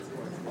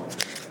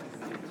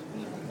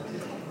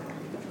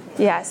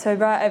Yeah, so I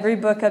brought every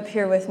book up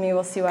here with me.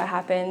 We'll see what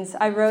happens.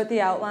 I wrote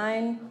the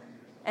outline,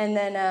 and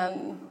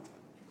then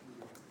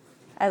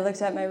I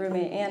looked at my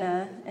roommate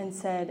Anna and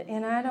said,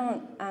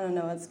 "Anna, I don't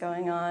know what's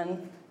going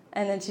on."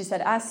 And then she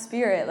said, "Ask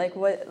Spirit,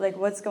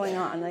 what's going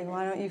on? Like,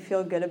 why don't you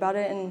feel good about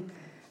it?"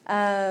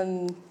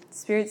 And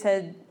Spirit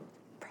said,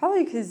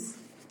 "Probably because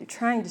you're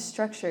trying to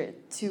structure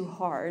it too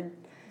hard."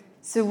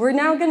 So we're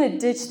now going to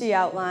ditch the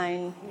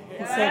outline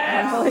and say,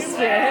 "Come, Holy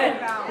Spirit."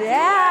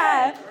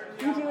 Yeah.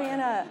 Thank you,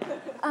 Anna.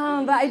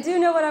 But I do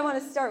know what I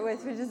want to start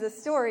with, which is a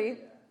story.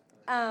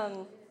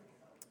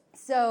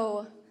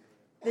 So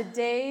the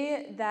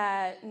day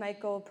that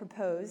Michael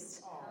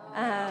proposed,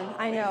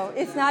 I know,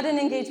 it's not an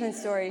engagement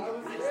story.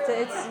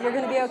 You're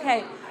going to be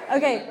okay.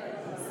 Okay,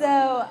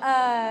 so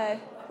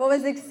what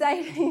was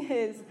exciting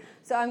is,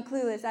 so I'm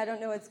clueless. I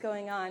don't know what's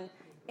going on.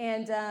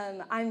 And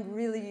I'm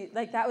really,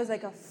 that was a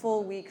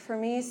full week for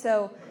me.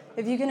 So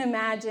if you can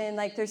imagine,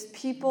 there's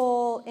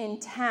people in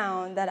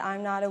town that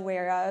I'm not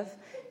aware of.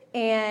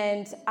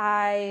 And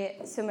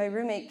so my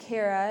roommate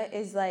Kara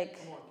is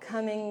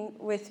coming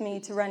with me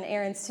to run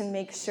errands to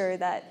make sure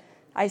that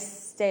I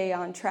stay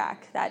on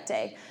track that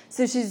day.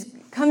 So she's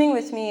coming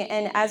with me,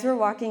 and as we're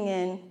walking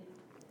in,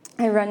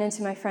 I run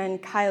into my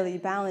friend Kylie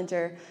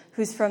Ballinger,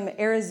 who's from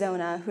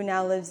Arizona, who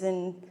now lives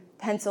in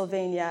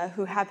Pennsylvania,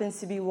 who happens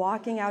to be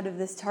walking out of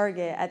this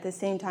Target at the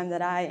same time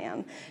that I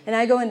am. And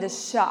I go into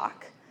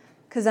shock,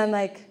 because I'm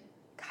like,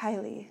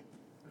 "Kylie,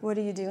 what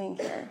are you doing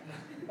here?"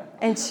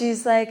 And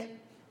she's like,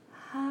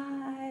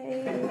 "Hi."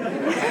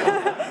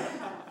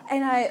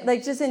 And I,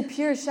 just in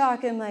pure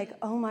shock, I'm like,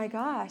 "Oh my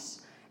gosh."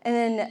 And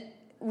then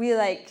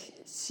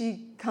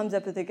she comes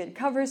up with a good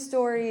cover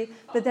story,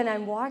 but then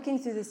I'm walking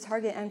through this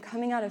Target, and I'm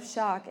coming out of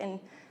shock, and,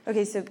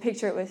 okay, so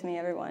picture it with me,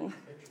 everyone.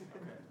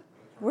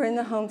 We're in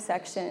the home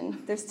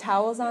section. There's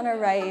towels on our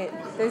right.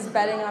 There's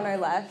bedding on our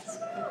left.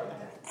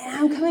 And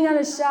I'm coming out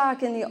of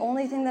shock, and the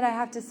only thing that I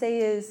have to say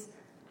is,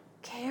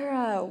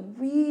 "Kara,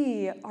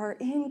 we are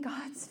in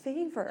God's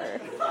favor."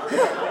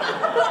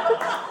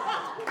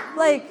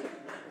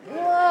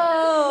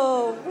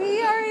 Whoa,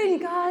 we are in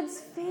God's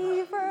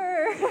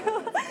favor.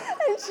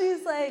 And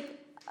she's like,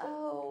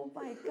 "Oh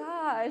my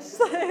gosh."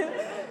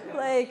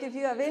 If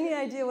you have any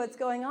idea what's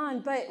going on.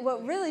 But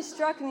what really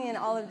struck me in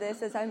all of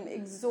this as I'm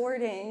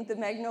exhorting the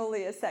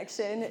Magnolia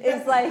section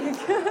is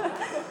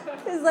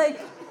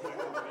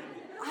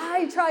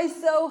I try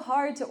so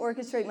hard to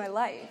orchestrate my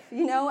life,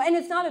 and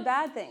it's not a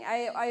bad thing.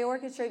 I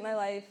orchestrate my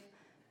life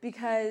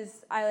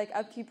because I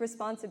upkeep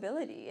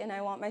responsibility, and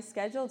I want my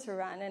schedule to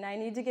run, and I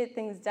need to get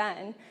things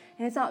done,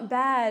 and it's not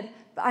bad.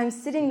 But I'm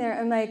sitting there,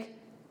 I'm like,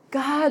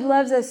 God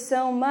loves us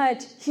so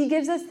much. He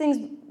gives us things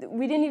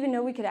we didn't even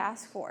know we could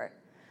ask for.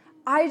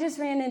 I just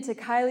ran into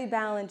Kylie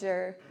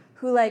Ballinger,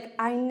 who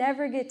I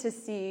never get to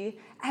see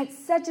at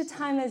such a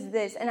time as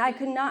this, and I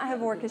could not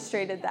have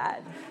orchestrated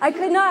that. I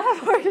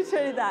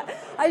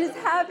just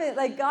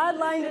happened, God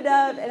lined it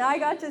up, and I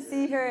got to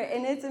see her,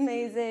 and it's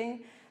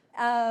amazing.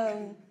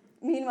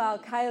 Meanwhile,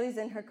 Kylie's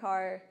in her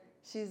car.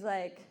 She's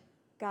like,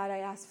 "God, I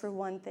asked for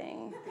one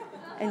thing,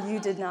 and you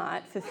did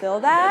not fulfill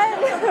that."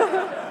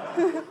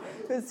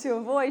 It was to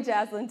avoid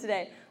Jazlyn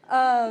today.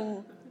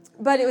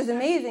 But it was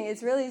amazing.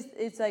 It's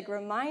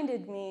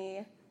reminded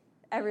me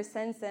ever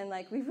since then,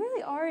 we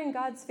really are in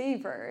God's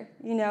favor.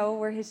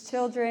 We're his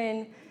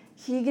children.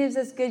 He gives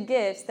us good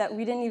gifts that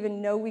we didn't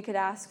even know we could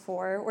ask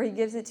for, or he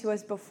gives it to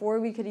us before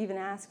we could even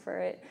ask for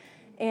it.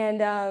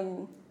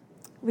 And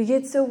we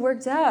get so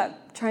worked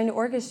up trying to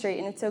orchestrate,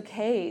 and it's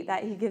okay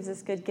that he gives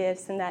us good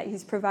gifts and that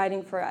he's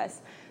providing for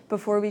us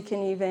before we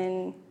can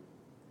even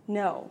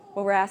know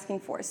what we're asking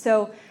for.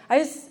 So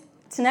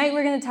tonight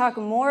we're going to talk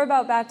more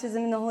about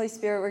baptism in the Holy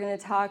Spirit. We're going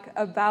to talk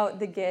about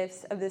the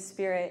gifts of the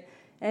Spirit.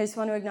 And I just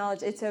want to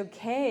acknowledge it's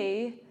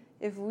okay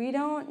if we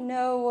don't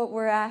know what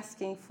we're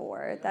asking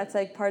for. That's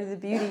part of the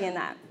beauty in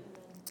that.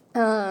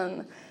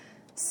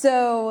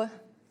 So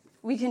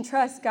we can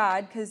trust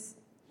God, because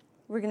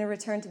we're going to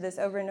return to this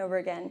over and over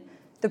again.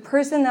 The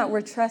person that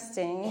we're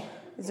trusting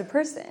is a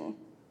person.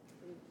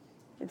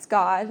 It's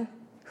God,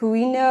 who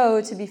we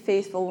know to be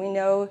faithful. We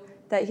know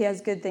that he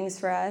has good things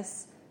for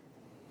us.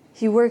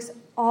 He works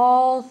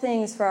all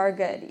things for our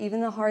good,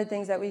 even the hard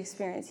things that we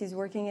experience. He's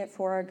working it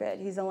for our good.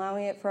 He's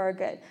allowing it for our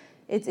good.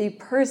 It's a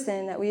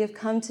person that we have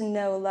come to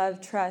know, love,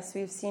 trust.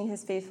 We've seen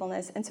his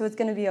faithfulness, and so it's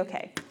going to be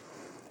okay.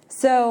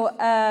 So,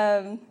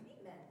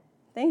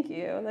 thank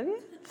you. Love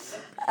you.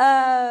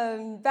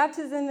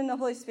 Baptism in the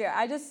Holy Spirit.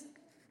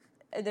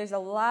 There's a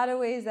lot of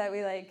ways that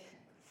we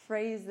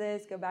phrase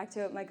this. Go back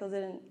to it. Michael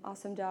did an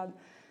awesome job.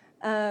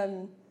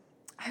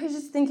 I was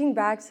just thinking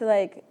back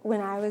to when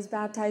I was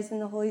baptized in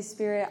the Holy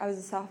Spirit. I was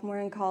a sophomore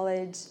in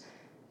college.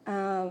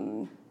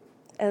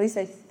 At least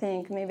I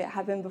think. Maybe it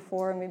happened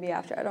before, maybe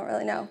after. I don't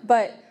really know.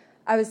 But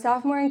I was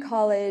sophomore in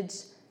college,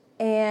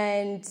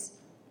 and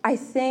I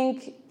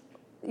think,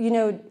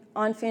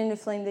 on Fan to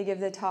Flame, they give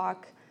the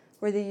talk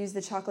where they use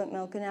the chocolate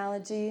milk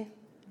analogy,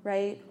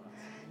 right?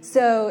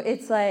 So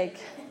it's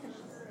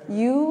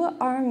you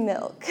are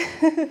milk.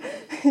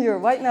 You're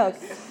white milk.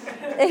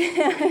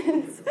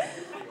 And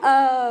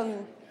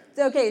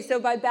So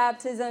by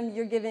baptism,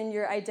 you're given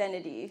your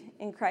identity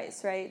in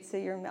Christ, right? So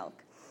you're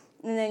milk.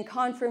 And then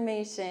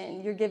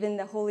confirmation, you're given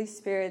the Holy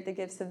Spirit, the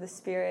gifts of the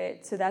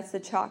Spirit. So that's the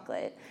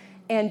chocolate.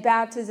 And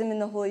baptism in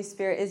the Holy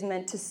Spirit is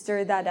meant to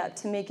stir that up,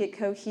 to make it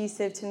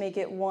cohesive, to make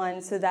it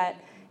one, so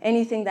that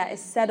anything that is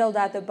settled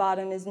at the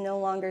bottom is no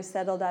longer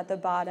settled at the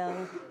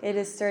bottom. It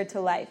is stirred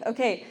to life.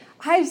 Okay,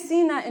 I've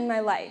seen that in my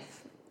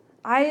life.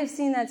 I have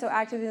seen that so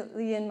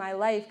actively in my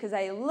life because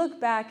I look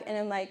back and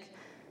I'm like,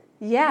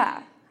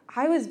 yeah,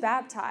 I was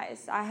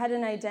baptized. I had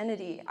an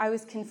identity. I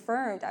was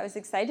confirmed. I was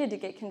excited to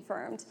get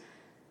confirmed.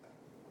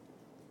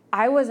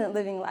 I wasn't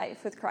living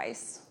life with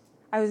Christ.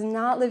 I was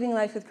not living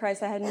life with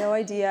Christ. I had no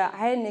idea. I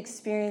hadn't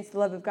experienced the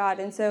love of God.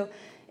 And so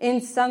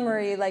in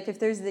summary, like if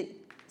there's the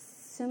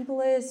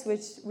simplest,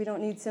 which we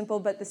don't need simple,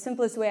 but the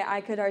simplest way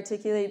I could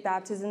articulate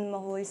baptism in the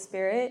Holy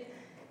Spirit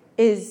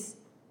is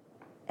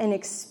an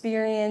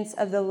experience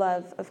of the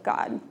love of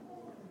God.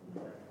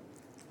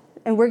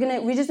 And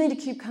we just need to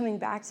keep coming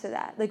back to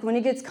that. Like when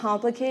it gets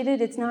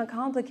complicated, it's not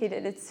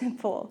complicated, it's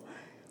simple.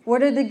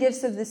 What are the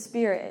gifts of the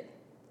Spirit?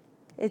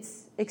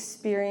 It's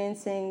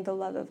experiencing the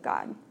love of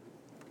God.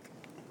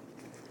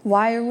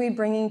 Why are we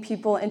bringing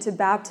people into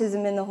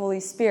baptism in the Holy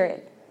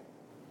Spirit?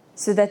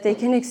 So that they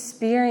can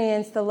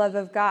experience the love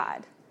of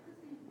God.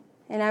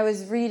 And I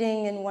was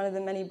reading in one of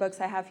the many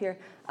books I have here,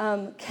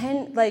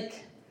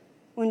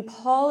 when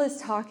Paul is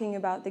talking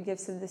about the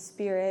gifts of the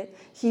Spirit,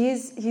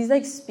 he's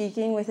like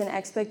speaking with an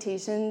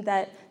expectation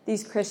that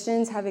these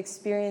Christians have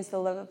experienced the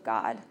love of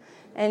God.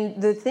 And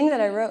the thing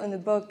that I wrote in the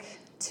book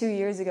 2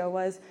 years ago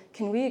was,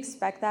 can we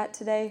expect that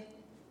today?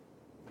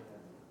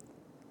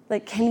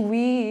 Like, can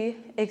we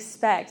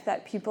expect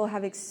that people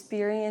have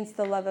experienced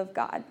the love of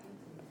God?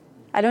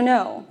 I don't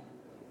know.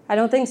 I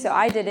don't think so.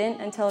 I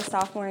didn't until a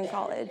sophomore in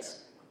college.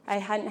 I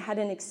hadn't had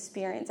an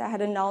experience. I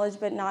had a knowledge,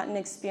 but not an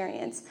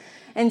experience.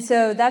 And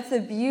so that's the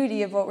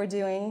beauty of what we're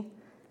doing,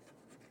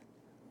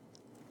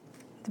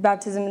 the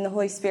baptism in the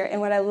Holy Spirit.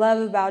 And what I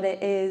love about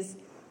it is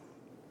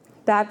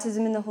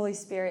baptism in the Holy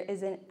Spirit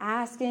is an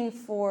asking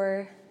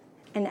for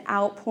an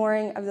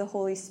outpouring of the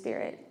Holy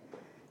Spirit.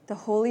 The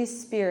Holy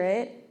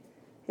Spirit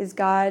is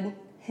God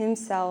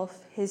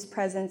himself, his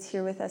presence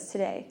here with us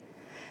today.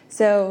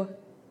 So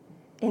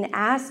in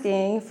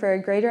asking for a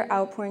greater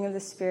outpouring of the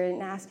Spirit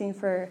and asking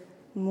for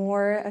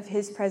more of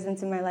his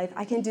presence in my life,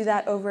 I can do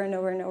that over and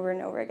over and over and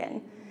over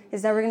again.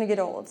 It's never going to get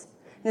old.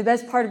 And the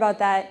best part about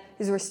that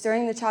is we're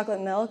stirring the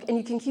chocolate milk, and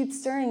you can keep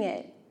stirring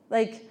it.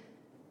 Like,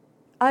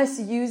 us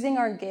using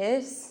our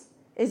gifts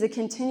is a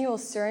continual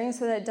stirring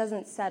so that it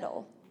doesn't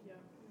settle.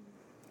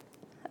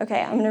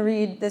 Okay, I'm going to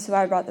read, this is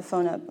why I brought the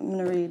phone up. I'm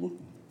going to read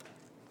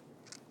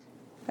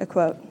a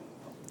quote.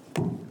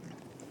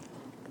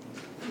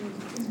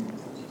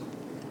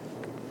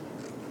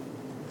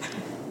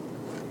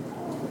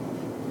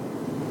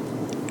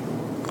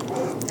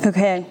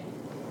 Okay.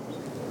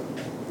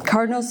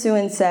 Cardinal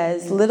Sewin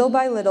says, little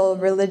by little,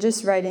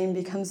 religious writing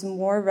becomes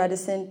more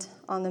reticent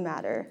on the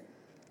matter.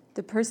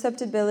 The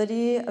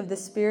perceptibility of the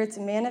Spirit's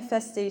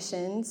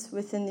manifestations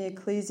within the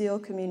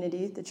ecclesial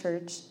community, the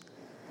church,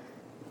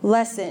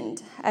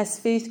 lessened as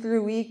faith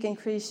grew weak and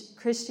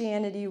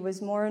Christianity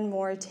was more and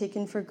more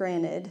taken for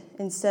granted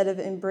instead of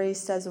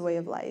embraced as a way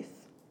of life.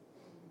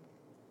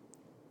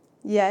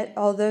 Yet,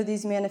 although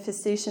these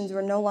manifestations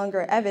were no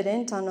longer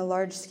evident on a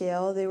large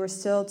scale, they were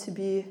still to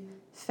be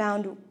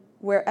found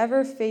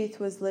wherever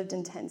faith was lived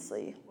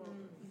intensely.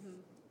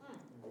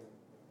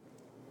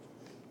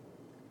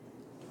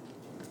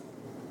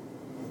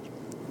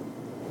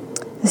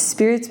 The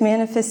Spirit's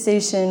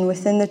manifestation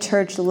within the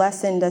church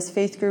lessened as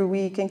faith grew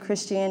weak and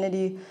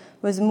Christianity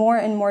was more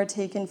and more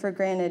taken for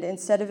granted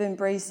instead of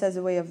embraced as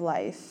a way of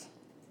life.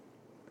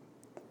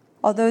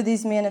 Although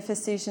these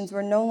manifestations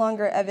were no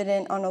longer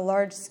evident on a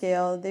large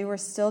scale, they were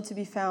still to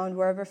be found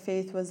wherever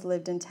faith was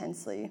lived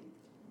intensely.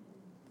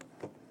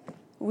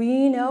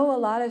 We know a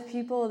lot of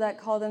people that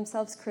call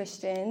themselves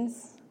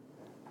Christians,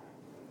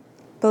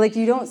 but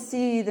you don't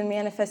see the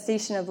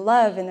manifestation of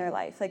love in their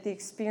life, the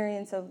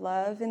experience of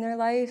love in their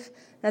life.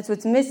 That's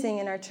what's missing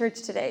in our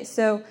church today.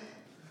 So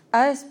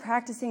us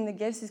practicing the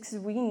gifts is because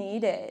we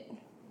need it.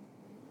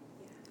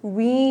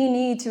 We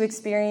need to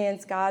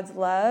experience God's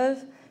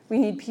love. We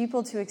need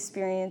people to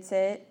experience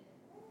it.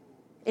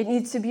 It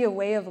needs to be a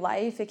way of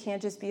life. It can't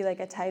just be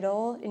a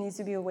title. It needs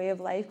to be a way of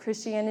life.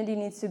 Christianity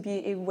needs to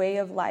be a way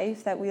of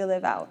life that we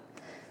live out.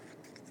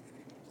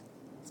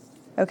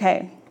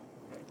 Okay.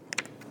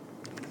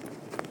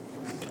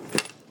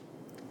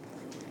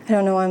 I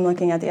don't know why I'm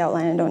looking at the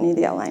outline. I don't need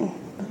the outline.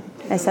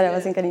 I said I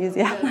wasn't going to use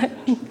the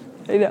outline.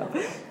 I know.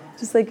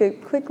 Just a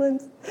quick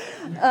glimpse.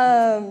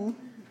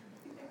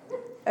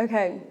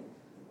 Okay.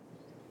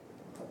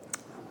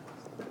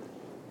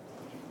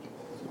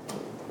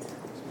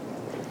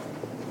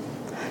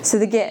 So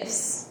the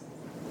gifts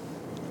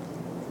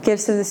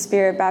of the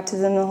Spirit,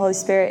 baptism in the Holy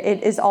Spirit,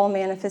 it is all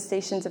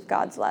manifestations of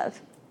God's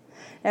love.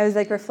 And I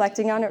was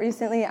reflecting on it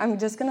recently. I'm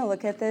just going to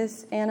look at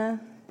this,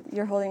 Anna.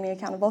 You're holding me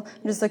accountable.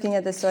 I'm just looking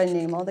at this so I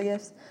name all the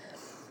gifts.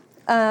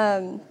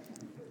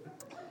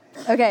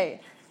 Okay,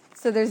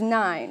 So there's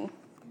 9.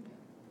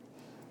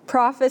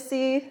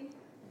 Prophecy,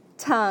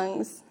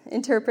 tongues,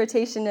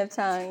 interpretation of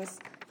tongues,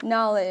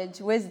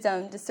 knowledge,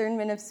 wisdom,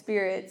 discernment of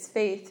spirits,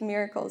 faith,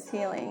 miracles,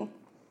 healing.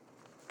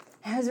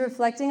 And I was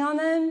reflecting on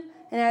them,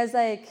 and I was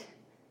like,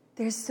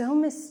 they're so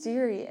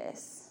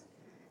mysterious.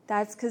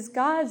 That's because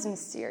God's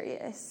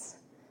mysterious.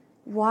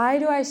 Why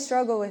do I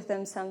struggle with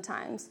them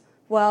sometimes?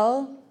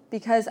 Well,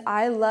 because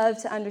I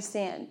love to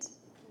understand.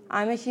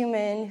 I'm a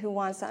human who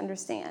wants to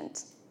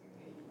understand.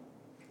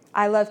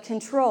 I love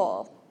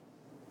control.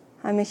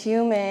 I'm a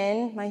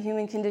human. My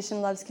human condition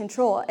loves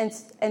control.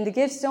 And the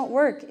gifts don't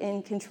work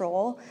in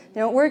control.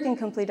 They don't work in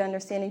complete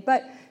understanding.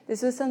 But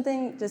this was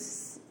something,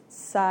 just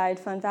side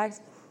fun fact,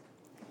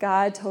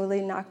 God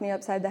totally knocked me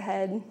upside the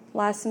head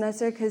last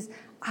semester because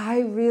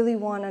I really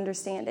want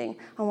understanding.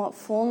 I want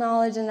full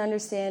knowledge and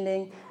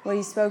understanding. What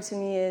he spoke to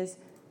me is,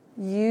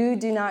 you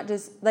do not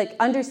just,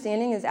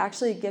 understanding is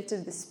actually a gift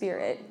of the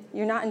Spirit.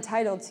 You're not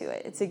entitled to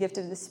it. It's a gift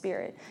of the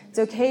Spirit. It's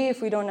okay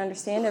if we don't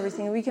understand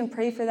everything. We can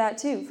pray for that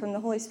too from the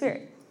Holy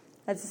Spirit.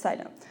 That's a side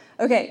note.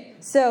 Okay,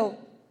 so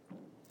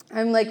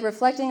I'm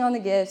reflecting on the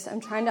gifts.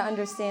 I'm trying to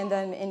understand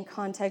them in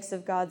context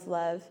of God's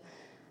love.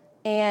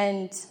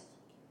 And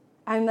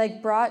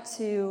I'm brought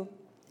to,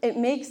 it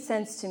makes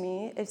sense to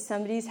me if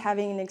somebody's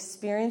having an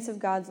experience of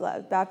God's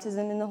love,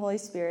 baptism in the Holy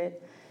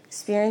Spirit,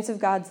 experience of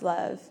God's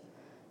love.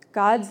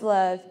 God's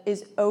love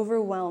is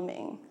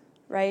overwhelming,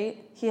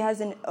 right? He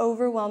has an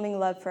overwhelming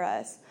love for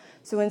us.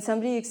 So when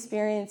somebody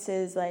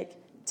experiences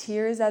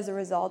tears as a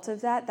result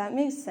of that, that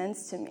makes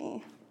sense to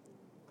me.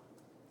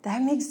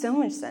 That makes so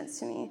much sense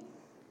to me.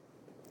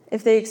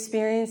 If they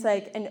experience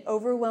an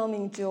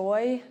overwhelming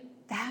joy,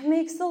 that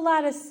makes a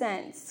lot of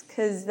sense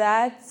because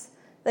that's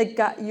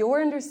God,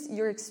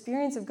 your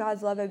experience of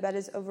God's love, I bet,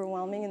 is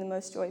overwhelming in the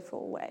most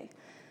joyful way.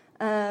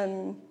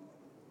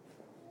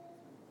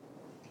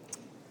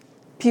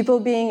 People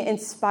being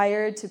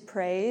inspired to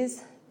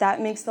praise,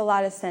 that makes a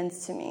lot of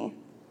sense to me.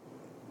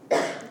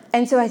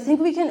 And so I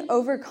think we can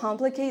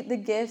overcomplicate the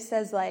gifts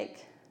as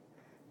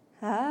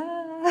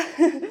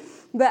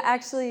but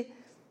actually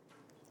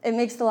it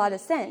makes a lot of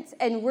sense.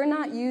 And we're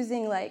not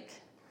using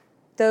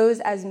those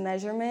as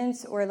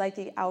measurements or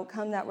the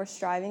outcome that we're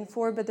striving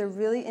for, but they're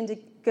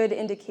really good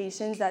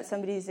indications that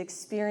somebody's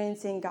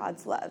experiencing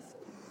God's love.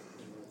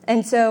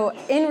 And so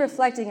in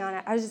reflecting on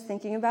it, I was just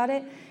thinking about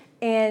it.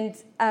 And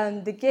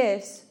the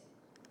gifts,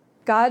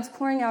 God's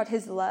pouring out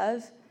his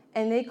love,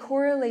 and they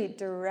correlate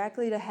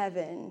directly to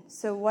heaven.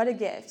 So what a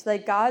gift.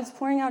 God's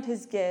pouring out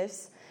his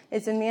gifts.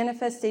 It's a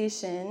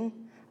manifestation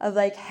of,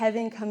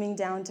 heaven coming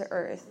down to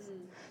earth.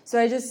 So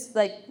I just,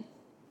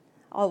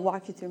 I'll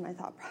walk you through my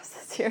thought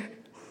process here.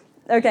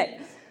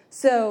 Okay,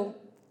 so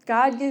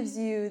God gives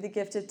you the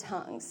gift of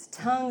tongues.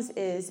 Tongues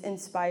is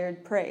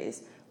inspired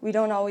praise. We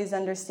don't always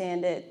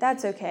understand it.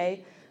 That's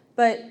okay.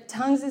 But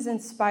tongues is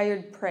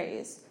inspired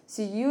praise.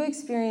 So you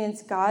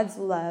experience God's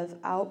love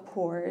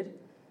outpoured.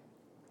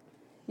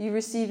 You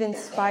receive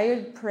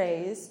inspired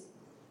praise.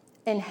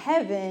 In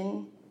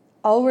heaven,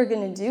 all we're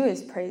going to do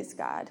is praise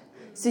God.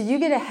 So you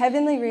get a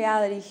heavenly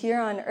reality here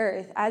on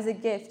earth as a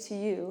gift to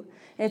you.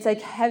 And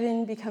it's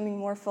heaven becoming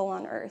more full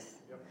on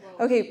earth.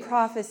 Okay,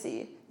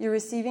 prophecy. You're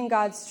receiving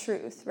God's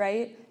truth,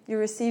 right? You're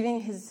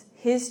receiving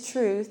his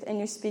truth and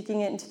you're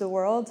speaking it into the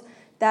world.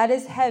 That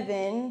is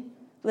heaven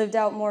lived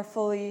out more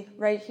fully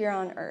right here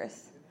on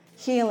earth.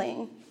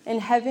 Healing. In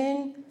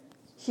heaven,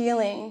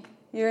 healing.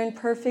 You're in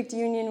perfect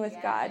union with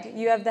God.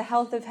 You have the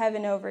health of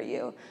heaven over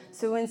you.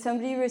 So when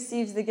somebody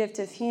receives the gift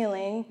of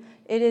healing,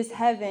 it is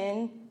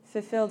heaven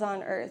fulfilled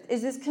on earth.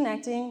 Is this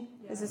connecting?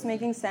 Is this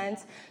making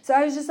sense? So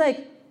I was just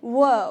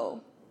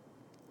whoa.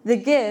 The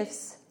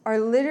gifts are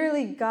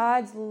literally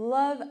God's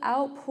love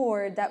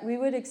outpoured that we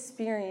would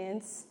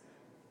experience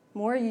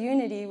more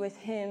unity with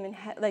him and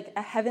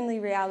a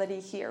heavenly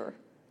reality here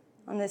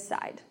on this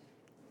side.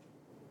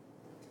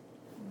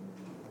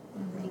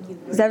 Thank you.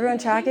 Is everyone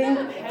tracking?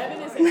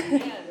 Heaven is at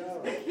hand.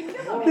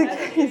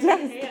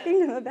 Yes, the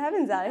kingdom of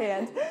heaven's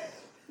at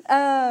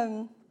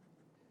hand.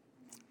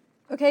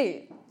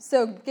 Okay,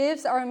 so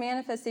gifts are a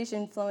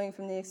manifestation flowing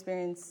from the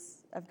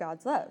experience of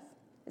God's love.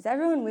 Is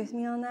everyone with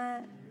me on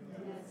that?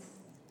 Yes.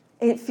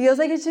 It feels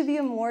like it should be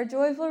a more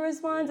joyful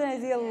response, and I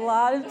see a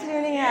lot of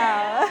tuning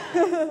out.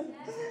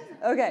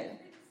 Okay.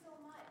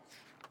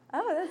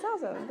 Oh, that's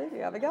awesome. Thank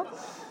you, Abigail.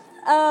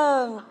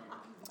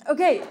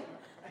 Okay.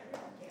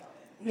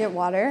 Get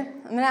water.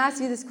 I'm going to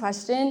ask you this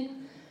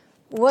question.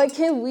 What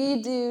can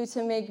we do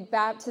to make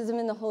baptism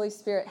in the Holy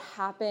Spirit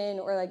happen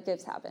or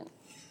gifts happen?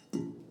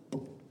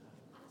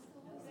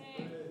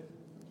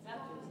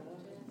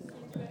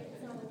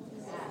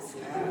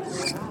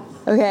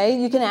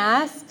 Okay, you can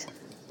ask.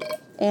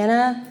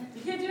 Anna?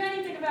 You can't do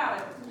anything about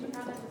it.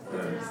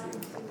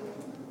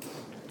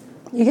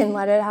 You can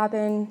let it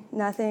happen.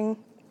 Nothing.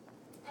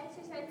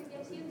 Exercise the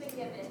gifts you've been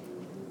given.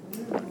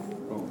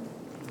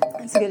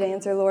 That's a good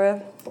answer,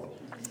 Laura.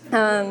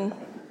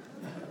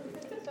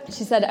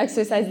 She said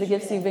exercise the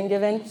gifts you've been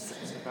given.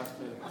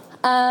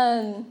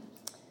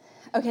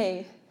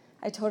 Okay,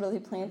 I totally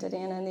planted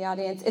Anna in the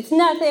audience. It's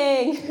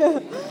nothing.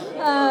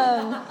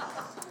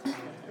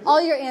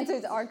 All your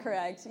answers are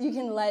correct. You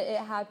can let it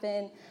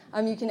happen.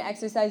 You can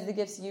exercise the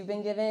gifts you've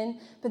been given.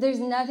 But there's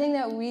nothing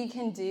that we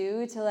can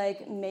do to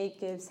like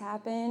make gifts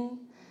happen.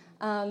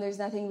 There's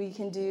nothing we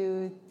can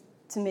do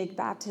to make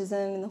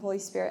baptism and the Holy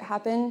Spirit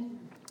happen.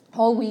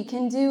 All we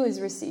can do is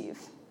receive.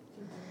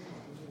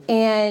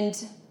 And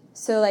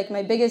so like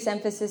my biggest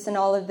emphasis in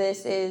all of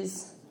this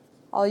is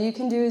all you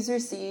can do is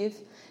receive.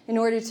 In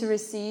order to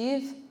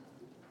receive,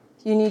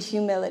 you need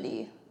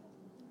humility,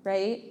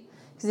 right?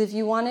 Because if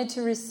you wanted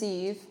to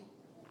receive,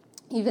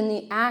 even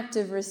the act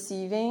of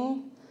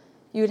receiving,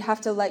 you would have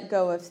to let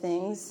go of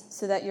things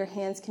so that your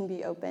hands can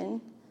be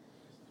open.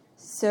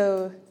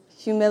 So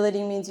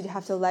humility means you'd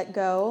have to let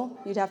go.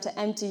 You'd have to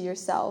empty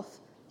yourself.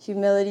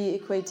 Humility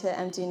equates to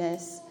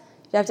emptiness.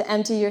 You'd have to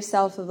empty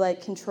yourself of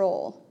like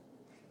control.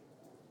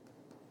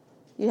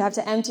 You'd have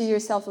to empty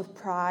yourself of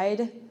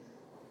pride.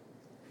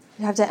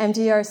 You'd have to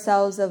empty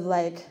ourselves of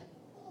like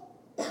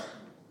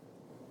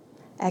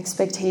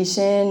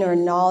expectation or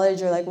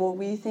knowledge or like what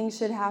we think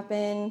should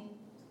happen.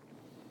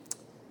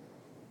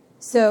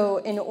 So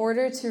in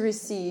order to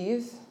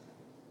receive,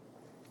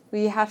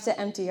 we have to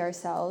empty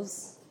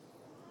ourselves.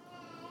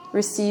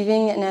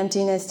 Receiving and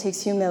emptiness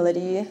takes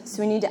humility,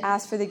 so we need to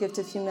ask for the gift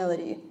of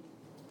humility.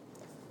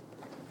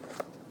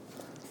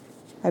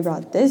 I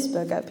brought this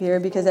book up here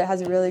because it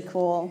has a really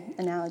cool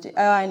analogy.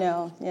 Oh, I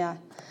know, yeah.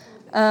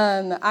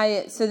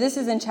 So this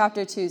is in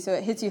chapter 2, so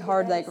it hits you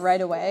hard like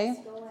right away,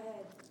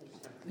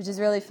 which is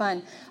really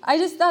fun. I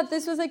just thought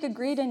this was like a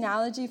great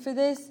analogy for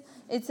this.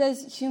 It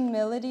says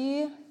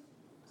humility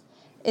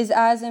is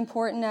as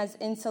important as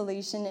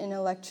insulation in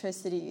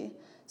electricity.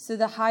 So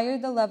the higher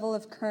the level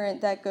of current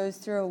that goes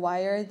through a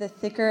wire, the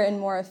thicker and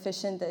more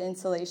efficient the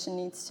insulation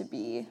needs to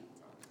be.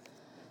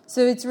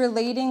 So it's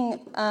relating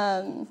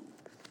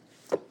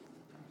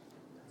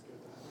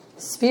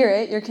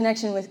spirit, your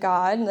connection with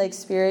God, like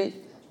spirit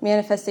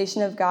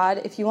manifestation of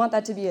God. If you want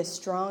that to be a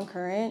strong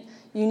current,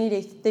 you need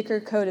a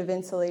thicker coat of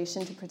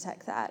insulation to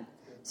protect that.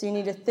 So you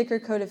need a thicker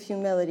coat of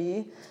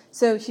humility.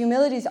 So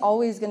humility is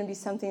always going to be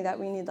something that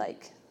we need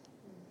like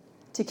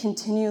to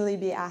continually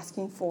be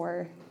asking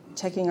for,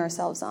 checking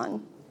ourselves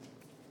on.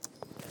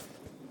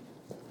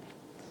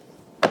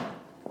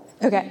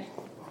 Okay.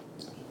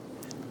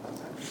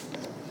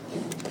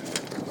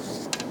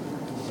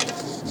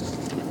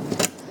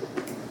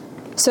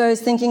 So I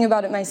was thinking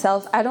about it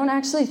myself. I don't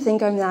actually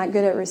think I'm that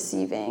good at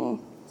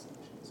receiving.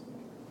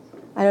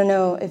 I don't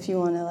know if you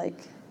want to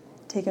like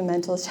take a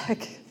mental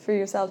check for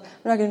yourselves.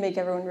 I'm not going to make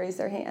everyone raise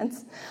their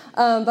hands.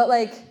 But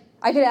like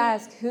I could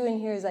ask who in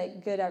here is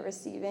like good at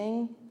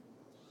receiving.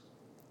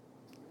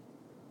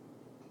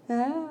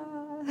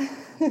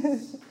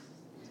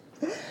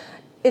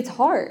 It's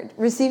hard.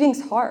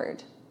 Receiving's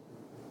hard.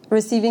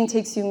 Receiving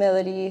takes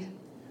humility.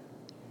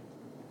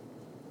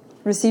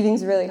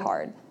 Receiving's really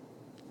hard.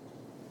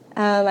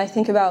 I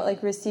think about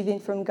like receiving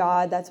from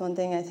God. That's one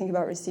thing. I think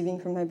about receiving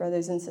from my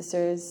brothers and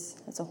sisters.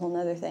 That's a whole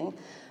other thing.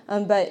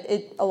 But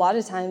a lot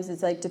of times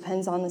it's like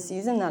depends on the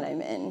season that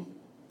I'm in.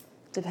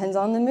 Depends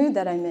on the mood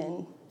that I'm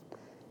in.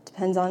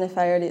 Depends on if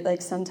I already,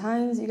 like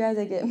sometimes you guys,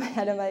 I get in my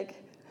head, I'm like,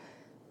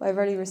 well, I've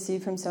already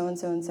received from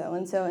so-and-so and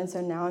so-and-so, and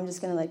so now I'm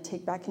just going to like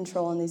take back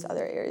control in these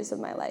other areas of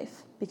my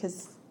life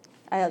because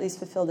I at least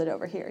fulfilled it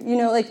over here. You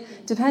know,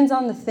 like, depends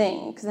on the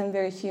thing, because I'm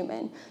very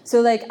human.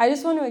 So, like, I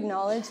just want to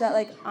acknowledge that,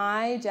 like,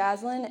 I,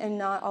 Jazlyn, am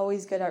not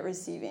always good at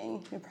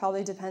receiving. It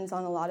probably depends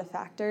on a lot of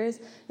factors,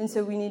 and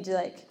so we need to,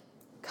 like,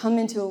 come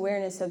into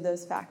awareness of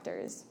those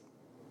factors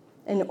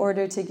in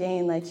order to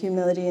gain, like,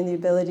 humility and the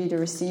ability to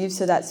receive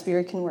so that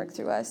Spirit can work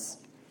through us.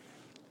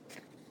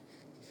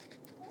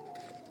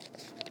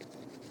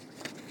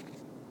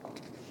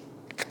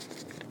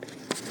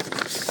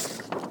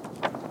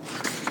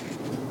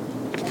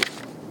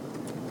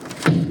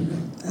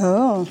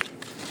 Oh.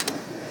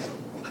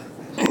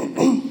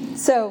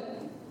 So,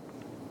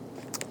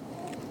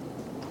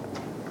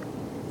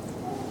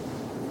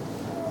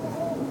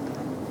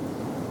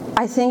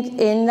 I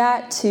think in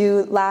that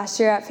too, last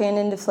year at Fan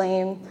into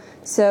Flame,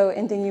 so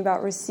in thinking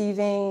about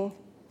receiving,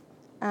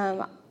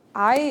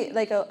 I,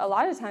 like a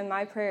lot of time,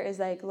 my prayer is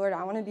like, Lord,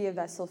 I want to be a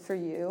vessel for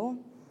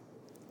you.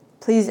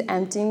 Please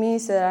empty me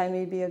so that I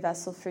may be a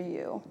vessel for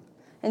you.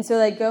 And so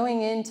like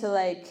going into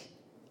like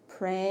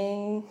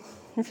praying,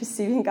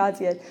 receiving God's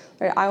gift,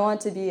 Lord, I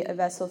want to be a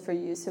vessel for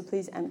you, so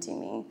please empty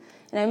me.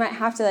 And I might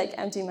have to like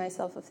empty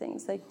myself of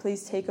things. Like,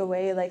 please take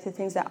away like the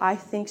things that I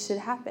think should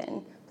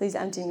happen. Please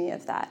empty me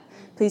of that.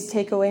 Please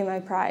take away my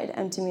pride.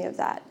 Empty me of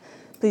that.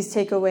 Please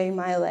take away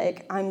my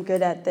like, I'm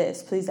good at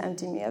this. Please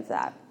empty me of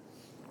that.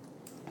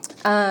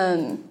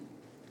 And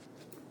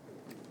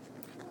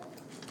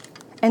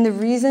the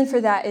reason for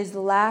that is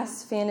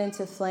last Fan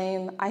into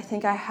Flame, I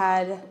think I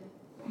had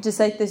just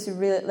like this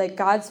really, like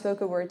God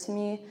spoke a word to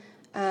me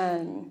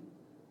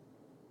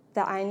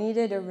that I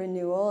needed a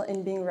renewal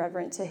in being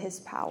reverent to his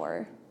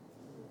power.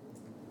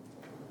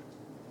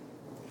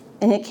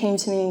 And it came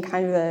to me in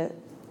kind of a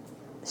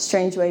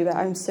strange way, but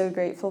I'm so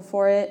grateful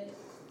for it.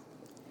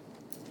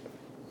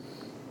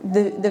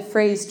 the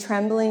phrase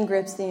trembling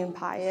grips the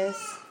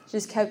impious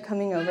just kept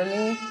coming over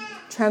me.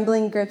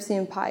 Trembling grips the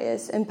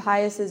impious.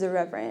 Impious is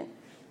irreverent.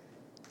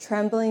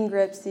 Trembling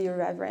grips the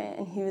irreverent.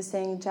 And he was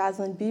saying,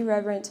 Jazlyn, be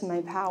reverent to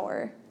my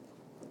power.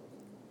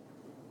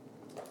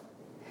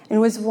 And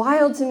what's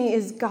wild to me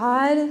is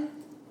God,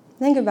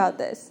 think about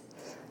this.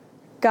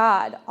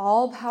 God,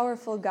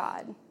 all-powerful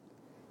God,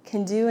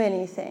 can do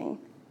anything,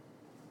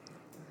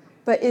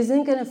 but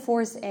isn't going to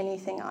force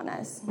anything on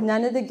us.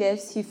 None of the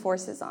gifts he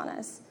forces on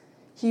us.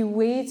 He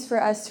waits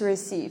for us to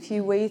receive. He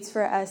waits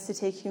for us to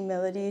take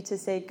humility to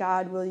say,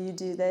 God, will you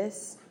do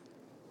this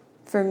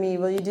for me?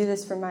 Will you do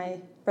this for my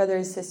brother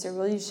and sister?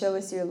 Will you show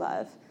us your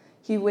love?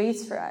 He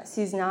waits for us.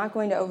 He's not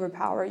going to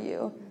overpower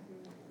you.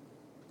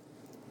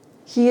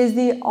 He is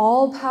the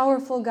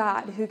all-powerful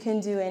God who can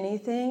do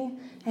anything,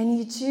 and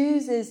he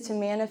chooses to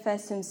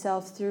manifest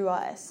himself through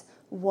us.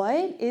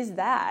 What is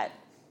that?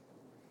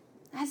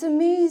 That's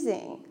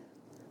amazing.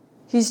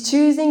 He's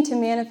choosing to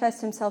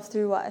manifest himself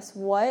through us.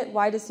 What?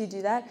 Why does he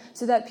do that?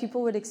 So that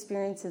people would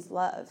experience his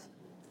love.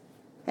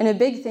 And a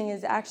big thing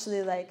is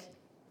actually like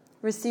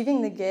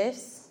receiving the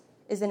gifts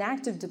is an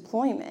act of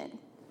deployment.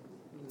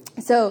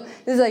 So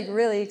this is like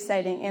really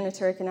exciting. Anna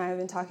Turk and I have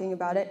been talking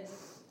about it.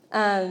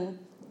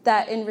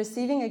 That in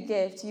receiving a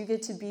gift, you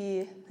get to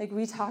be, like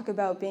we talk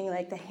about being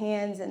like the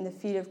hands and the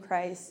feet of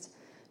Christ.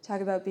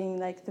 Talk about being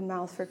like the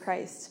mouth for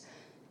Christ.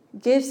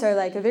 Gifts are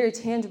like a very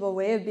tangible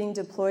way of being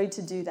deployed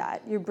to do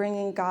that. You're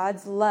bringing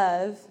God's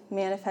love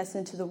manifest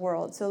into the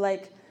world. So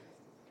like,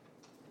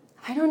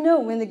 I don't know,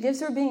 when the gifts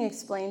were being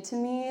explained to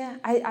me,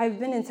 I've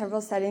been in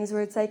several settings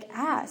where it's like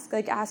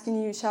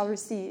asking you shall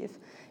receive.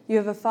 You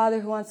have a Father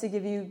who wants to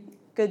give you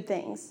good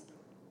things.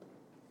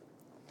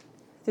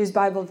 There's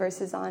Bible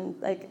verses on,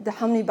 like,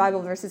 how many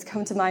Bible verses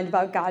come to mind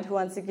about God who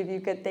wants to give you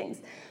good things?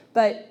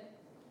 But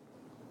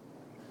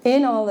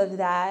in all of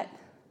that,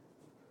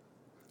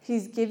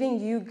 he's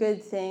giving you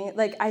good things.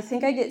 Like, I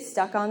think I get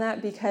stuck on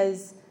that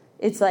because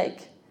it's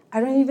like,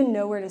 I don't even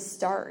know where to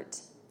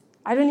start.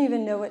 I don't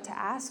even know what to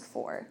ask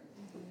for.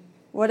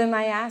 What am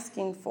I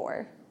asking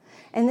for?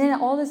 And then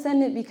all of a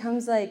sudden it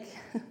becomes like,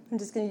 I'm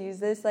just going to use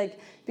this, like,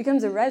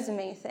 becomes a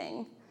resume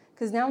thing.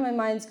 Because now my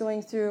mind's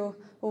going through,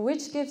 well,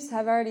 which gifts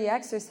have I already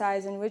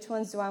exercised and which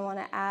ones do I want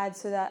to add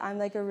so that I'm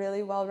like a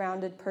really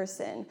well-rounded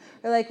person?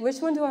 Or like, which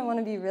one do I want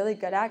to be really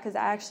good at because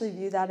I actually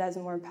view that as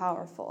more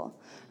powerful?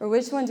 Or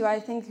which one do I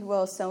think,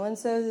 well,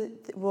 so-and-so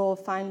will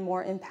find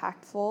more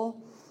impactful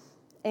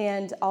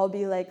and I'll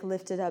be like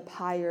lifted up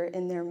higher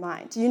in their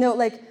mind? You know,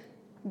 like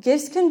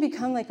gifts can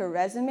become like a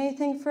resume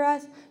thing for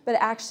us, but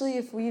actually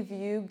if we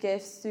view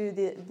gifts through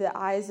the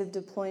eyes of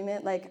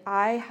deployment, like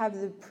I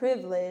have the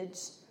privilege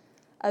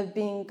of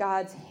being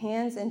God's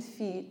hands and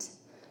feet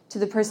to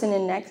the person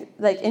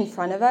in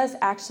front of us.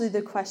 Actually,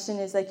 the question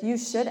is like, you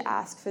should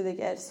ask for the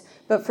gifts,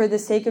 but for the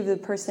sake of the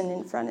person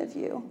in front of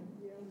you.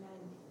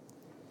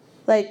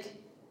 Like,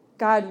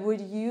 God, would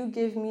you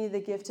give me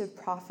the gift of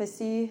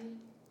prophecy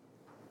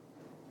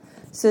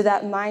so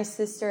that my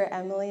sister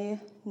Emily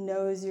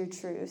knows your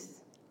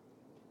truth?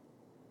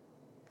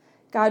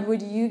 God,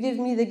 would you give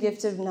me the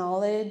gift of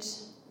knowledge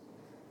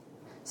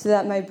so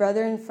that my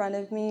brother in front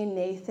of me,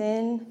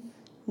 Nathan,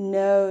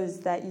 knows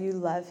that you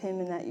love him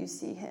and that you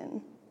see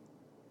him?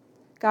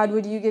 God,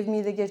 would you give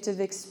me the gift of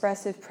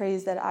expressive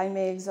praise that I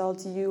may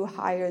exalt you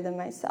higher than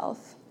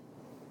myself?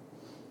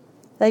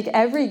 Like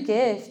every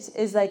gift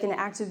is like an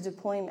act of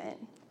deployment.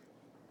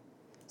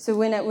 So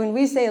when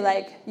we say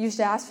like you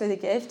should ask for the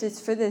gift, it's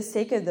for the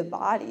sake of the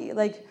body.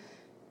 Like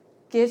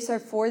gifts are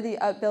for the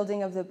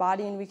upbuilding of the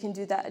body, and we can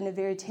do that in a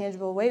very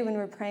tangible way when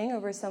we're praying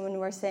over someone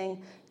and we're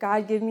saying,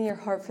 God, give me your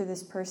heart for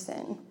this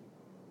person.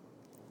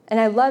 And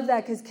I love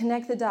that because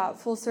connect the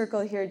dot, full circle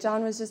here.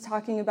 John was just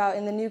talking about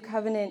in the new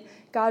covenant,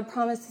 God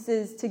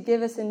promises to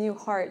give us a new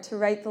heart, to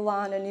write the law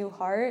on a new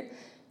heart.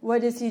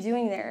 What is he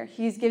doing there?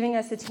 He's giving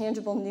us a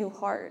tangible new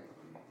heart.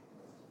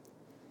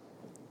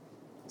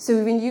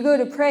 So when you go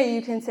to pray,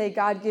 you can say,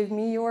 God, give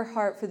me your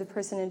heart for the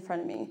person in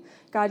front of me.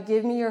 God,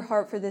 give me your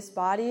heart for this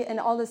body. And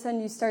all of a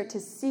sudden you start to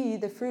see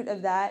the fruit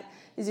of that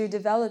is you're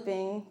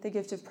developing the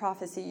gift of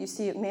prophecy. You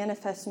see it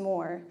manifest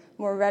more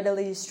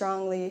readily,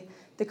 strongly.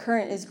 The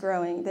current is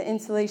growing. The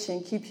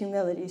insulation, keep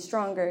humility,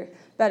 stronger,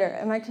 better.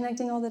 Am I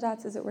connecting all the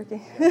dots? Is it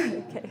working?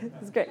 Okay,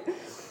 that's great.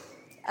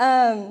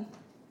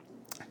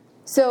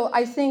 So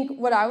I think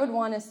what I would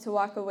want us to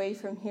walk away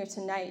from here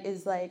tonight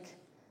is like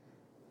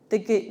the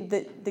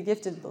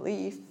gift of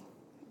belief.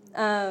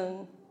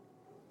 To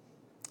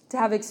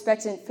have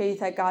expectant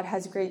faith that God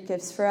has great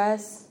gifts for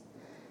us,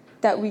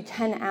 that we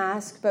can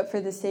ask, but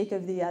for the sake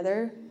of the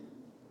other,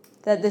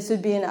 that this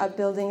would be an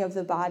upbuilding of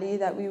the body,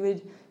 that we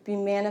would be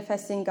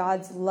manifesting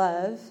God's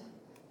love.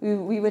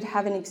 We would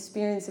have an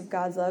experience of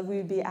God's love. We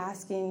would be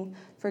asking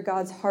for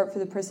God's heart for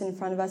the person in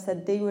front of us,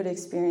 that they would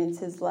experience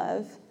his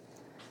love.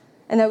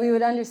 And that we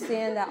would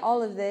understand that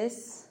all of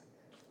this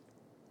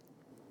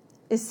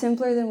is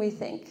simpler than we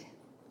think.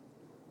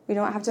 We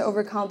don't have to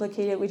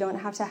overcomplicate it. We don't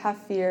have to have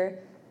fear.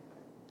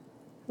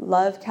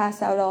 Love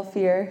casts out all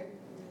fear.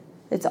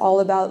 It's all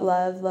about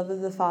love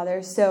of the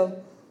Father.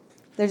 So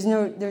There's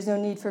no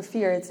need for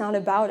fear. It's not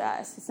about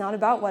us. It's not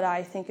about what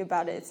I think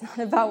about it. It's not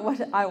about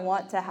what I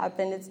want to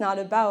happen. It's not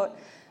about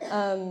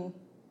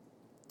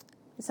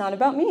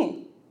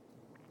me.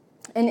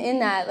 And in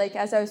that, like,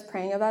 as I was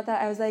praying about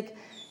that, I was like,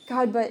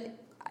 God, but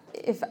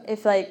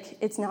if like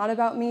it's not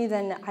about me,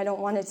 then I don't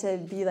want it to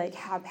be like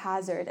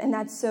haphazard. And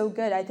that's so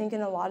good. I think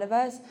in a lot of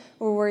us,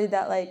 we're worried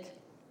that like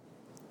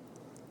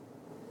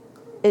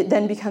it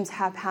then becomes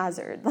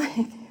haphazard.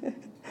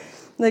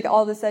 Like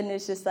all of a sudden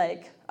it's just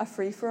like a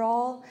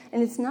free-for-all.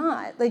 And it's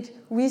not. Like,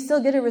 we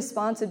still get a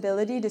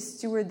responsibility to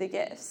steward the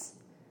gifts.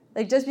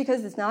 Like, just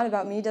because it's not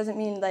about me doesn't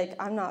mean,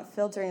 like, I'm not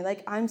filtering.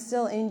 Like, I'm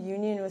still in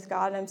union with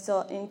God. I'm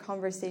still in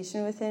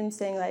conversation with him,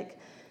 saying, like,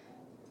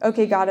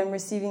 okay, God, I'm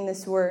receiving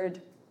this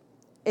word.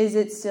 Is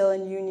it still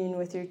in union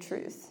with your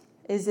truth?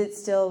 Is it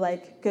still,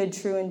 like, good,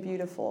 true, and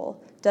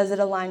beautiful? Does it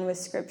align with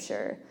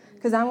Scripture?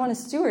 Because I want to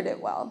steward it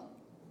well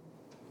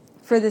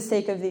for the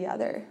sake of the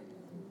other.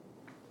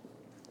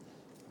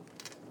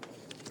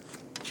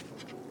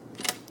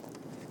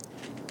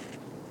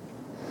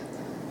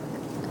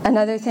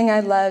 Another thing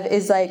I love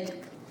is like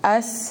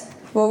us,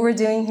 what we're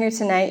doing here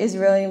tonight is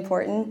really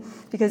important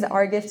because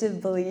our gift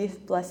of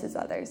belief blesses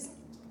others.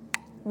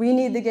 We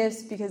need the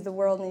gifts because the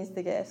world needs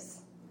the gifts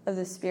of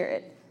the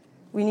Spirit.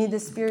 We need the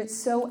Spirit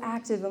so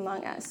active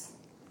among us.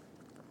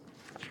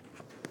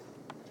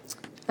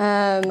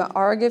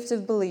 Our gift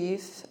of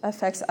belief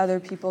affects other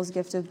people's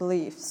gift of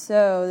belief.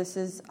 So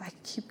I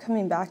keep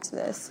coming back to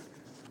this.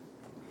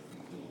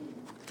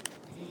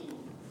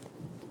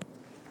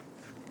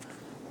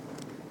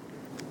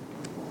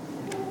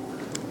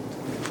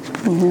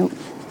 Nope.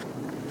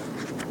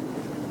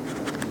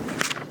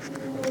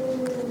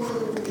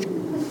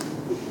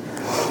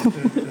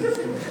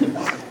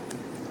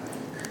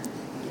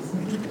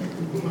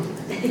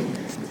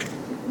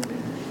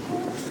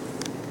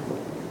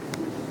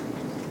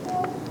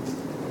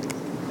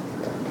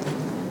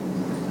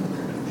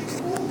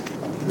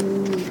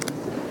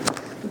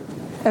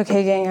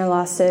 Okay, gang, I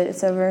lost it.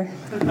 It's over.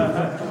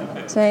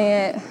 Dang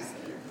it.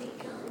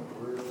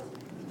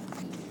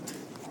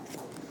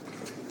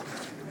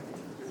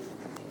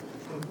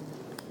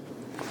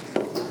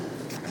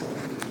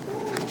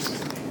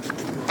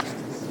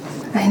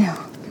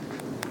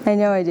 I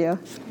know I do.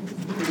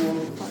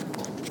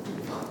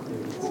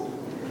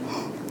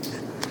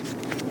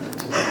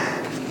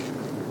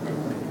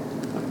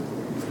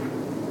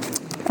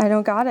 I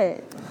don't got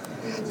it.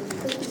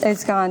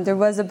 It's gone. There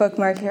was a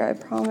bookmark here, I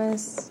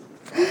promise.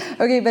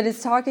 Okay, but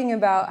it's talking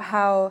about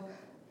how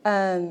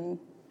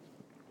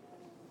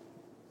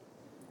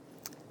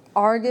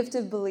our gift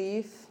of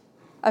belief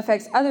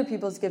affects other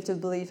people's gift of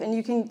belief. And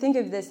you can think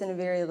of this in a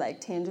very like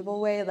tangible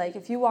way. Like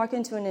if you walk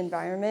into an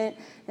environment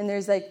and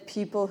there's like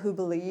people who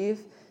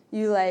believe,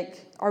 you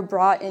like are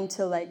brought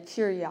into like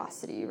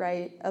curiosity,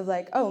 right? Of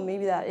like, oh,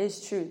 maybe that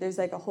is true. There's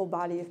like a whole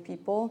body of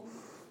people.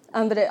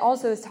 But it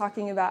also is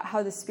talking about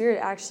how the Spirit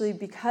actually,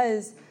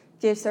 because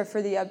gifts are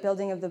for the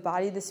upbuilding of the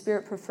body, the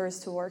Spirit prefers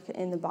to work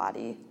in the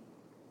body.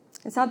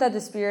 It's not that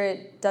the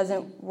Spirit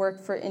doesn't work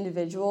for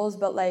individuals,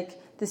 but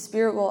like the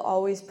Spirit will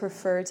always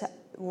prefer to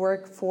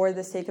work for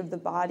the sake of the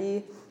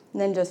body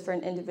than just for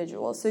an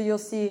individual. So you'll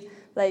see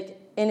like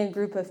in a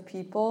group of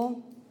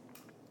people,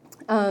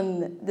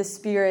 the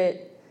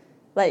Spirit,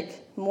 like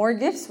more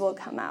gifts will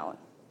come out.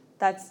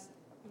 That's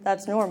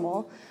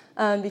normal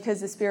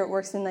because the Spirit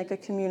works in like a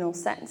communal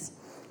sense.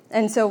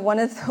 And so one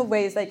of the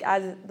ways,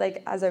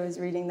 as I was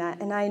reading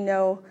that, and I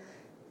know,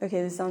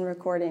 okay, this is on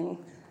recording.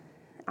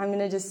 I'm going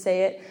to just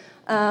say it.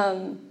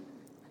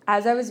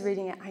 As I was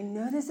reading it, I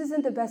know this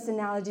isn't the best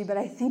analogy, but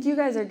I think you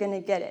guys are going to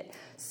get it.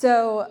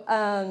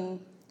 So,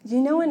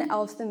 you know in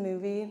Elf the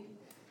movie?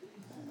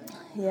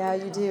 Yeah,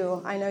 you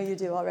do. I know you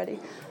do already.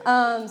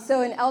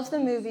 So in Elf the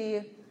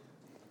movie,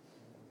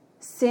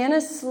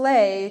 Santa's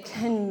sleigh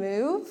can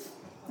move,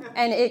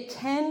 and it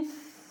can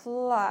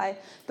fly,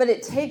 but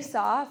it takes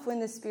off when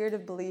the spirit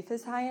of belief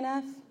is high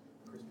enough.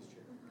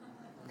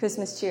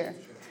 Christmas cheer.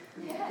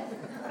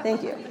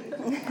 Thank you.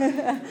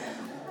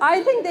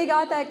 I think they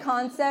got that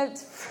concept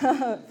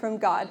from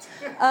God.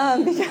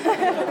 Because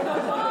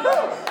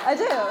I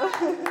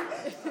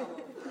do.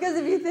 Because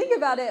if you think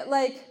about it,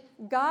 like,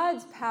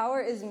 God's power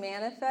is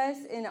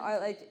manifest in our,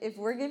 like, if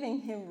we're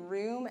giving him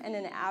room and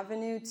an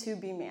avenue to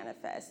be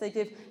manifest. Like,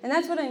 and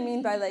that's what I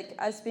mean by, like,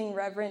 us being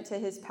reverent to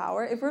his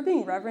power. If we're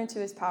being reverent to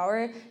his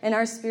power and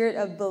our spirit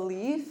of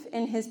belief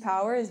in his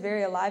power is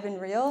very alive and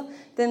real,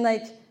 then,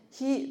 like,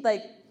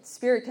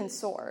 spirit can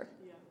soar.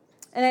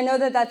 And I know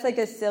that that's like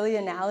a silly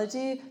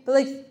analogy, but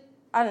like,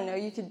 I don't know,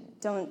 you could,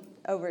 don't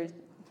over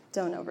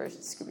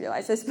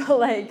scrupularize this, but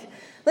like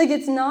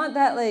it's not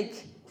that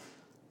like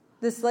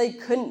the sleigh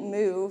couldn't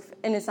move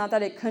and it's not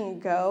that it couldn't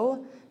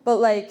go, but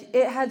like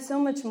it had so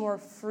much more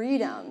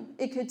freedom.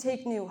 It could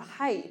take new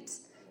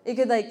heights. It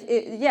could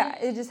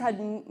it just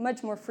had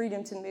much more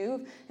freedom to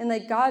move. And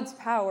like God's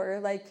power,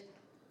 like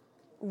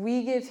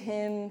we give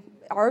him,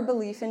 our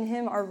belief in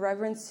him, our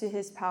reverence to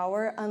his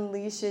power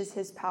unleashes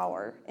his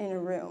power in a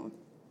room.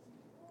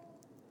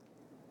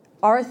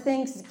 our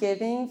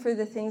thanksgiving for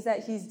the things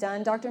that he's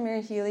done, Dr.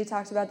 Mary Healy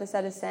talked about this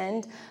at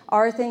Ascend,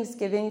 our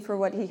thanksgiving for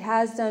what he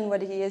has done,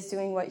 what he is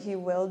doing, what he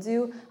will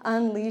do,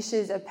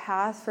 unleashes a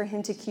path for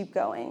him to keep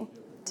going,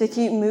 to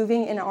keep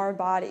moving in our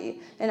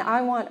body. And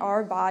I want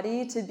our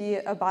body to be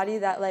a body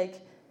that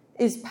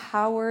is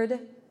powered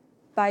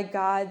by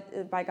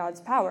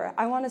God's power.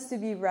 I want us to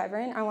be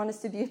reverent. I want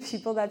us to be a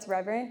people that's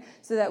reverent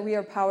so that we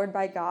are powered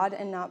by God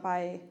and not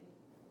by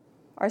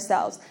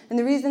ourselves. And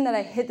the reason that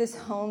I hit this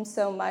home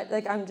so much,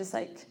 I'm just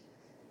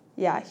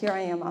here I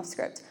am off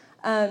script.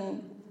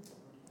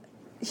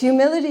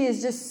 Humility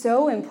is just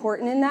so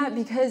important in that,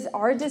 because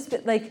our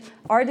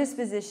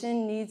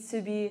disposition needs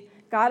to be,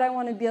 God, I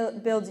want to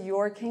build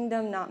your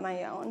kingdom, not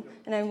my own.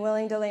 And I'm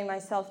willing to lay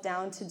myself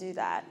down to do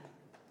that.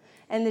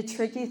 And the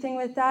tricky thing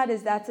with that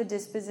is that's a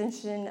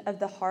disposition of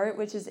the heart,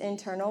 which is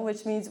internal,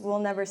 which means we'll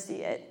never see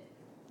it.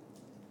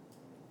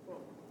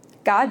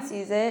 God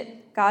sees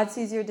it. God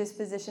sees your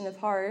disposition of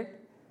heart.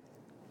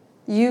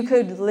 You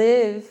could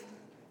live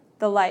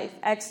the life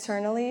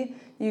externally.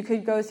 You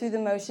could go through the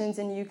motions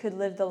and you could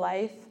live the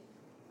life.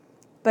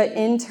 But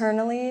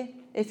internally,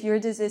 if your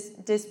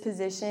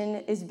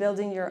disposition is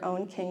building your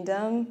own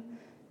kingdom,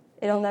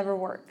 it'll never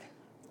work.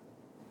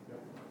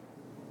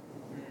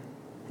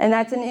 And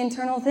that's an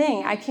internal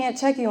thing. I can't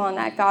check you on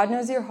that. God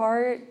knows your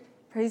heart.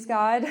 Praise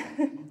God.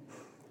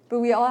 But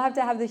we all have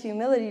to have the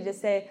humility to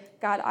say,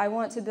 God, I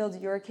want to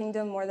build your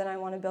kingdom more than I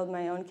want to build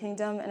my own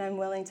kingdom, and I'm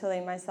willing to lay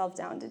myself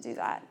down to do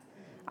that.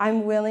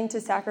 I'm willing to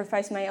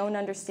sacrifice my own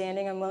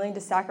understanding. I'm willing to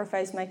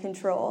sacrifice my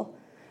control.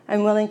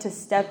 I'm willing to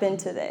step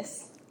into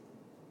this.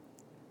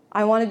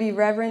 I want to be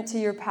reverent to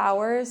your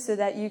power so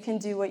that you can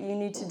do what you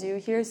need to do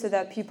here, so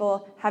that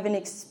people have an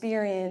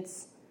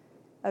experience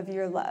of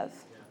your love.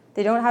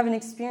 They don't have an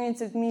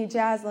experience of me,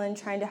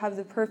 Jazlyn, trying to have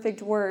the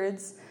perfect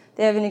words.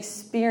 They have an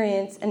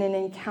experience and an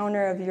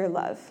encounter of your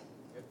love.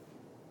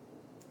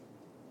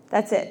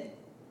 That's it.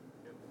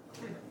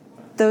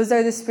 Those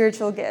are the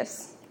spiritual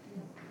gifts.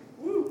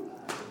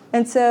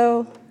 And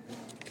so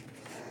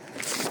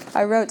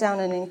I wrote down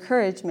an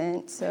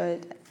encouragement so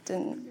it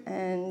didn't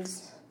end.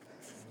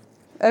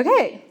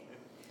 Okay.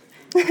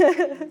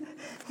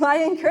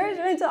 My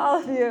encouragement to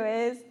all of you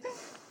is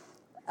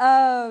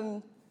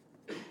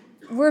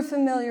we're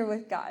familiar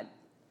with God,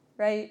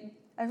 right?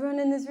 Everyone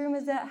in this room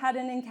has had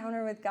an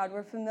encounter with God.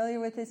 We're familiar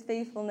with his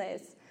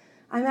faithfulness.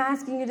 I'm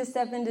asking you to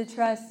step into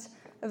trust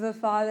of a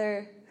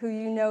Father who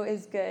you know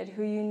is good,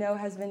 who you know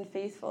has been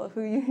faithful,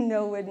 who you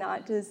know would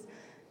not just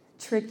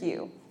trick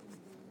you.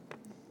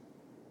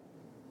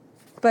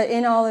 But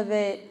in all of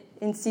it,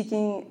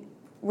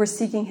 we're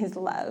seeking his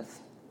love.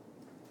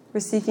 We're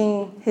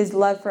seeking his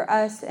love for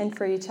us and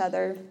for each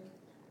other.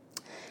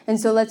 And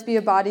so let's be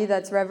a body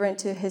that's reverent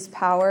to his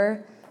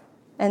power,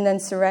 and then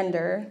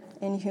surrender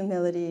in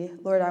humility.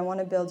 Lord, I want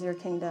to build your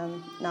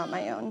kingdom, not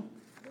my own.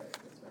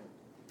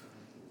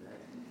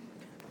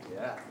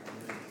 Yeah.